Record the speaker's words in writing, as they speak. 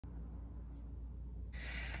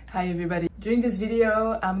Hi everybody. During this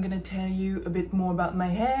video I'm gonna tell you a bit more about my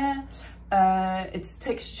hair, its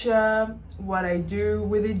texture, what I do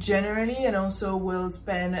with it generally, and also will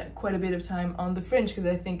spend quite a bit of time on the fringe because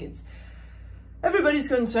I think it's everybody's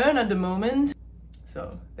concern at the moment.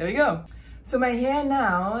 So there we go. So my hair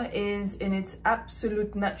now is in its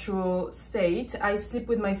absolute natural state. I sleep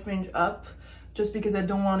with my fringe up just because I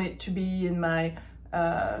don't want it to be in my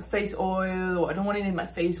face oil, or I don't want it in my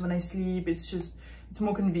face when I sleep. It's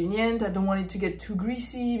more convenient. I don't want it to get too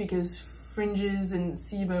greasy because fringes and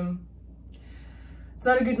sebum, it's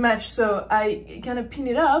not a good match. So I kind of pin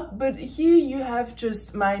it up, but here you have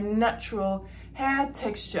just my natural hair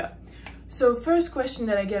texture. So first question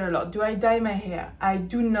that I get a lot, do I dye my hair? I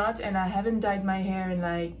do not, and I haven't dyed my hair in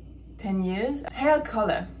like 10 years. Hair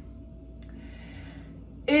color.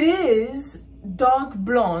 It is dark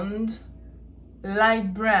blonde,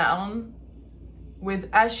 light brown with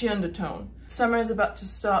ashy undertone. Summer is about to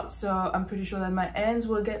start, so I'm pretty sure that my ends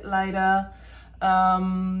will get lighter.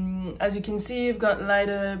 As you can see, I've got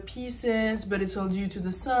lighter pieces, but it's all due to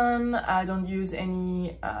the sun. I don't use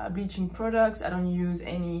any bleaching products. I don't use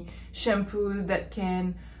any shampoo that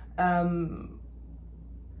can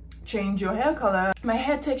change your hair color. My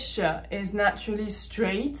hair texture is naturally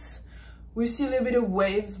straight. We see a little bit of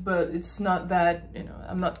wave, but it's not that, you know,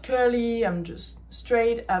 I'm not curly, I'm just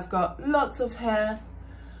straight. I've got lots of hair.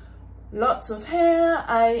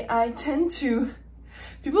 I tend to,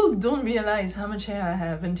 people don't realize how much hair I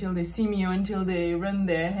have until they see me or until they run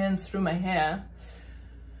their hands through my hair.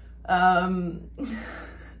 I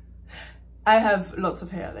have lots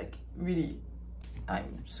of hair, like really,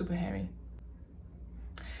 I'm super hairy.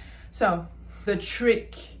 So the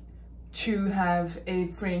trick to have a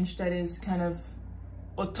fringe that is kind of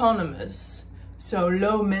autonomous, so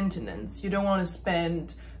low maintenance, you don't want to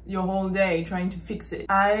spend your whole day trying to fix it.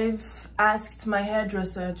 I've asked my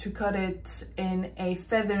hairdresser to cut it in a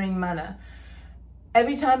feathering manner.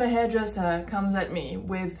 Every time a hairdresser comes at me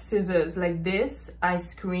with scissors like this, I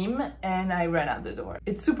scream and I run out the door.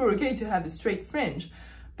 It's super okay to have a straight fringe,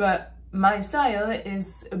 but my style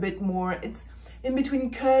is a bit more, it's in between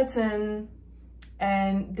curtain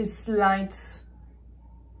and this light,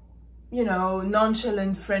 you know,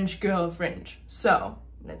 nonchalant French girl fringe. So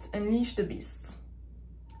let's unleash the beast.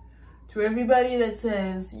 To everybody that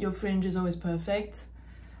says your fringe is always perfect,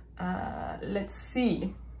 let's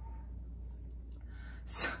see.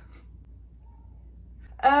 So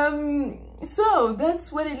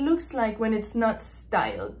that's what it looks like when it's not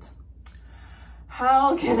styled.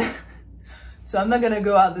 How can I? So I'm not gonna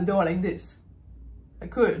go out the door like this. I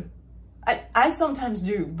could. I sometimes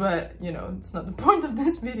do, but you know, it's not the point of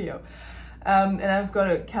this video. And I've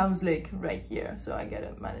got a cow's leg right here, so I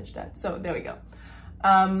gotta manage that. So there we go.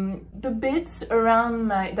 The bits around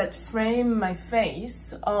that frame my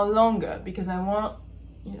face are longer because I want,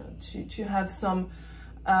 you know, to have some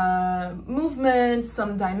movement,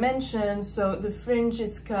 some dimension. So the fringe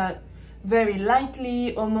is cut very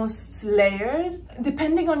lightly, almost layered.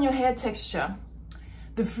 Depending on your hair texture,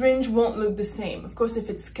 the fringe won't look the same. Of course, if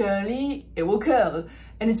it's curly, it will curl.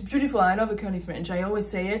 And it's beautiful. I love a curly fringe. I always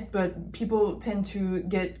say it, but people tend to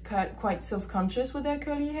get quite self-conscious with their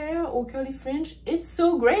curly hair or curly fringe. It's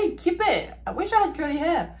so great. Keep it. I wish I had curly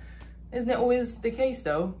hair. Isn't it always the case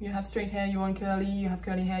though? You have straight hair, you want curly. You have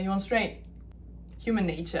curly hair, you want straight. Human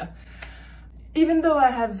nature. Even though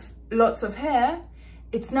I have lots of hair,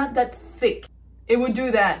 it's not that thick. It would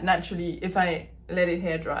do that naturally if I let it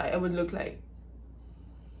hair dry. I would look like,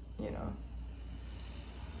 you know,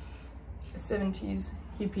 a 70s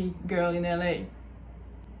hippie girl in LA.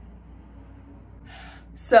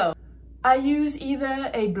 So I use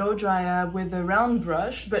either a blow dryer with a round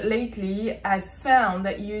brush, but lately I've found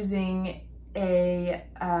that using a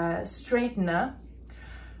straightener,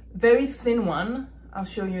 very thin one, I'll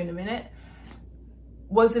show you in a minute,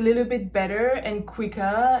 was a little bit better and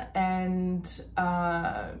quicker and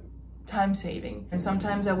time saving. And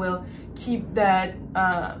sometimes I will keep that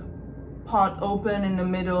part open in the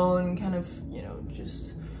middle and kind of, you know,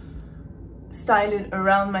 just style it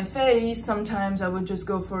around my face. Sometimes I would just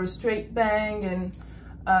go for a straight bang,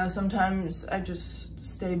 and sometimes I just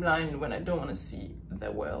stay blind when I don't want to see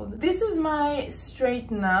the world. This is my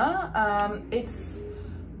straightener. It's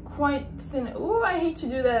quite thin. Oh, I hate to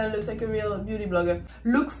do that. I look like a real beauty blogger.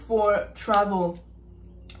 Look for travel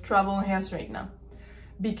hair straightener,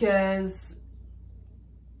 because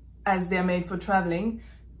as they're made for traveling,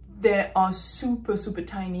 they are super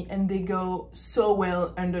tiny and they go so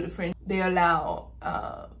well under the fringe. They allow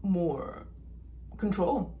more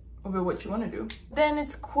control over what you want to do. Then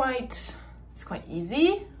it's quite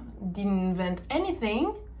easy. Didn't invent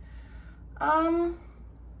anything.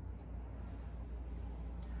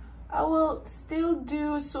 I will still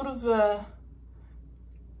do sort of a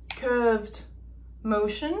curved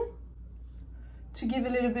motion to give a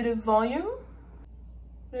little bit of volume.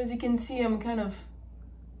 But as you can see, I'm kind of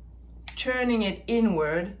turning it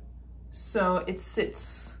inward so it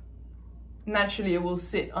sits. Naturally, it will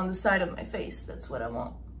sit on the side of my face. That's what I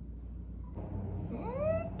want.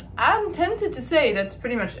 I'm tempted to say that's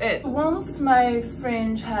pretty much it. Once my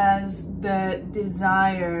fringe has the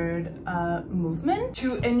desired movement,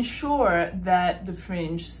 to ensure that the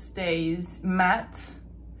fringe stays matte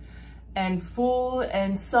and full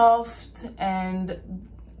and soft, and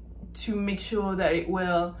to make sure that it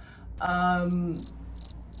will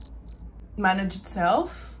manage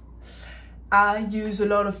itself, I use a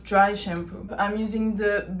lot of dry shampoo. I'm using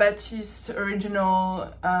the Batiste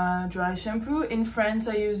original dry shampoo. In France,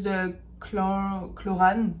 I use the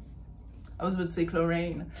Chlorane. I was about to say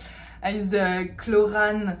chlorane. I use the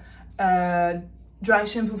Chlorane dry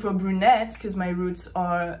shampoo for brunettes because my roots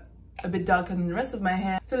are a bit darker than the rest of my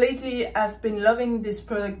hair. So lately, I've been loving this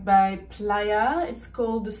product by Playa. It's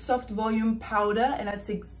called the Soft Volume Powder, and that's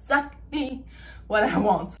exactly what I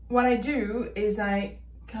want. What I do is I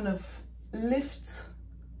kind of lift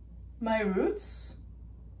my roots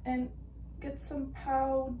and get some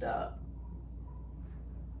powder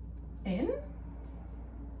in,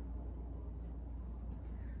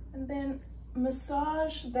 and then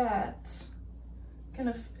massage that, kind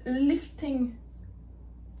of lifting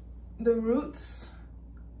the roots.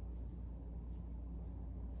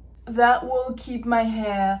 That will keep my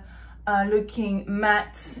hair looking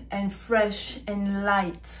matte and fresh and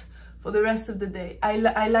light for the rest of the day. I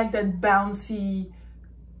like that bouncy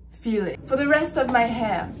feeling. For the rest of my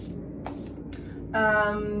hair,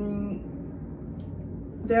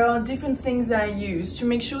 there are different things that I use. To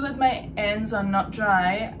make sure that my ends are not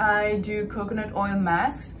dry, I do coconut oil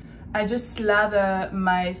masks. I just lather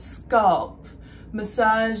my scalp,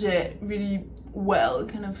 massage it really well,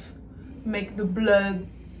 kind of make the blood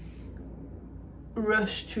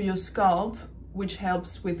rush to your scalp, which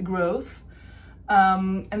helps with growth.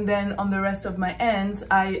 And then on the rest of my ends,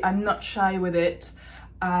 I'm not shy with it.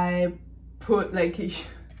 I put like a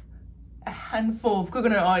handful of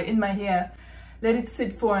coconut oil in my hair, let it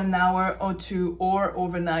sit for an hour or two or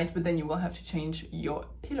overnight, but then you will have to change your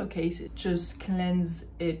pillowcase. Just cleanse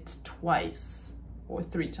it twice or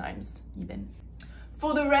 3 times even.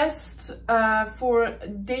 For the rest, for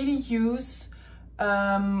daily use,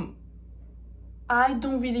 I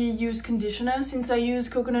don't really use conditioner. Since I use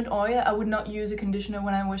coconut oil, I would not use a conditioner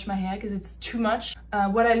when I wash my hair because it's too much.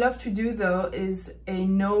 What I love to do though is a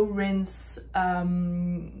no rinse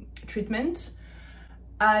treatment.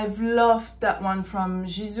 I've loved that one from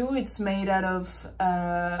Gisou. It's made out of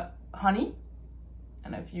honey,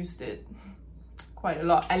 and I've used it quite a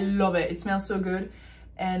lot. I love it. It smells so good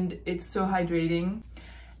and it's so hydrating.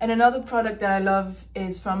 And another product that I love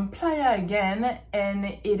is from Playa again, and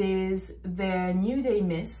it is their New Day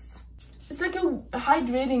Mist. It's like a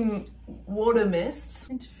hydrating water mist.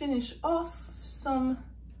 And to finish off, some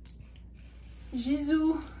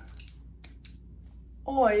Gisou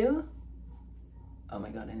oil. Oh my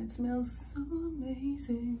god, and it smells so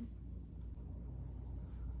amazing.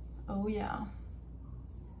 Oh yeah.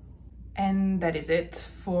 And that is it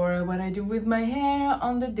for what I do with my hair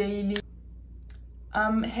on the daily.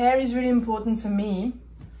 Hair is really important for me.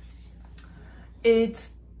 It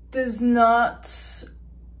does not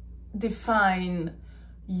define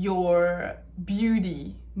your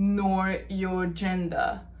beauty, nor your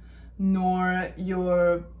gender, nor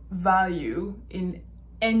your value in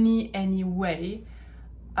any way.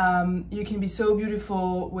 You can be so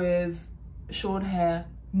beautiful with short hair,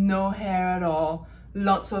 no hair at all,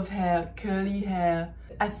 lots of hair, curly hair.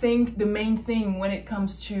 I think the main thing when it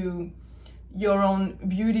comes to your own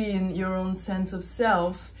beauty and your own sense of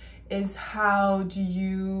self is how do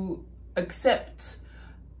you accept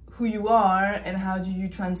who you are and how do you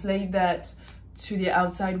translate that to the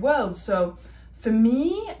outside world. So for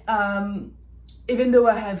me, even though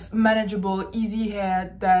I have manageable, easy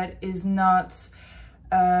hair that is not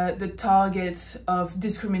the target of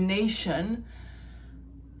discrimination,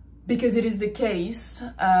 because it is the case,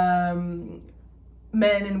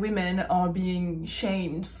 men and women are being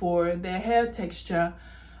shamed for their hair texture.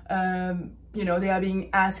 You know, they are being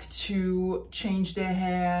asked to change their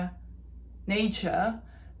hair nature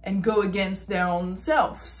and go against their own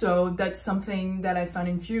self. So that's something that I find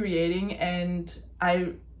infuriating, and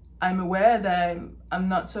I'm aware that I'm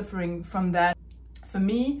not suffering from that. For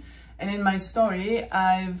me, and in my story,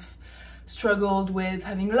 I've struggled with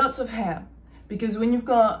having lots of hair, because when you've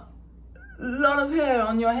got a lot of hair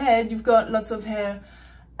on your head, you've got lots of hair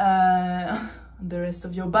the rest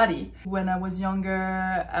of your body. When I was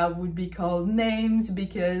younger, I would be called names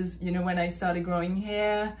because, you know, when I started growing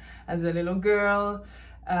hair as a little girl,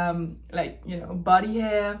 like, you know, body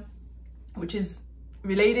hair, which is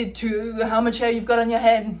related to how much hair you've got on your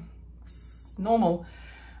head. It's normal.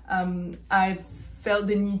 I felt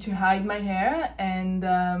the need to hide my hair, and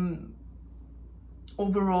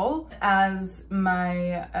overall, as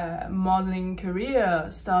my modeling career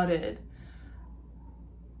started,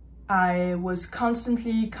 I was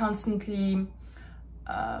constantly,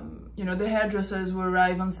 you know, the hairdressers would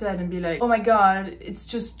arrive on set and be like, oh my God, it's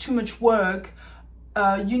just too much work.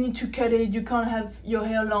 You need to cut it. You can't have your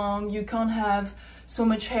hair long. You can't have so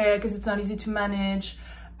much hair because it's not easy to manage.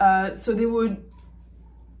 So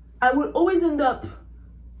I would always end up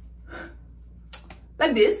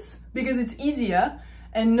like this because it's easier,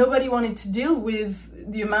 and nobody wanted to deal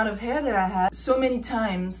with the amount of hair that I had. So many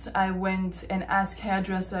times I went and asked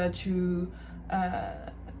hairdresser to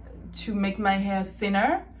make my hair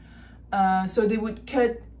thinner. So they would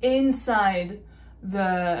cut inside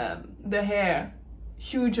the hair,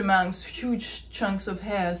 huge amounts, huge chunks of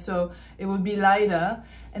hair, so it would be lighter.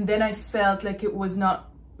 And then I felt like it was not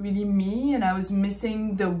really me, and I was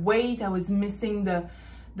missing the weight, I was missing the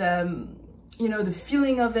you know, the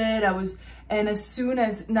feeling of it. And as soon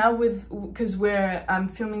as now, because I'm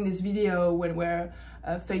filming this video when we're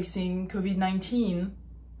facing COVID-19,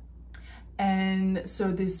 and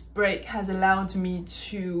so this break has allowed me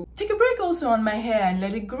to take a break also on my hair and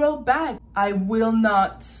let it grow back. I will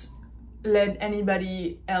not let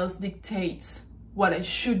anybody else dictate what I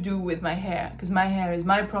should do with my hair, because my hair is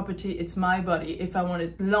my property, it's my body. If I want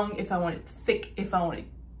it long, if I want it thick, if I want it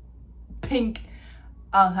pink,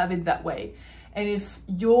 I'll have it that way. And if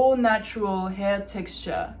your natural hair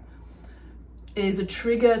texture is a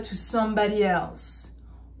trigger to somebody else,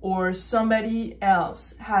 or somebody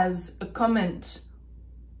else has a comment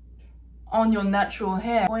on your natural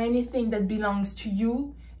hair or anything that belongs to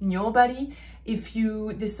you in your body, if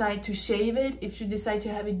you decide to shave it, if you decide to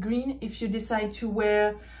have it green, if you decide to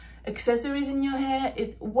wear accessories in your hair,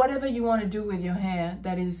 whatever you want to do with your hair,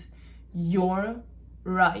 that is your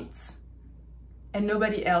right. And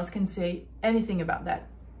nobody else can say anything about that.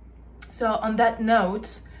 So on that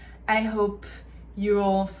note, I hope you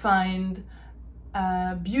all find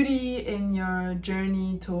beauty in your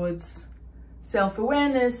journey towards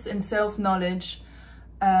self-awareness and self-knowledge.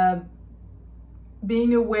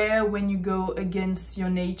 Being aware when you go against your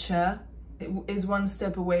nature is one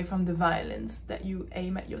step away from the violence that you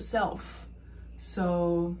aim at yourself.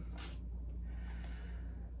 So,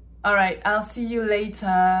 all right, I'll see you later.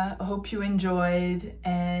 I hope you enjoyed,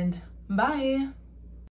 and bye.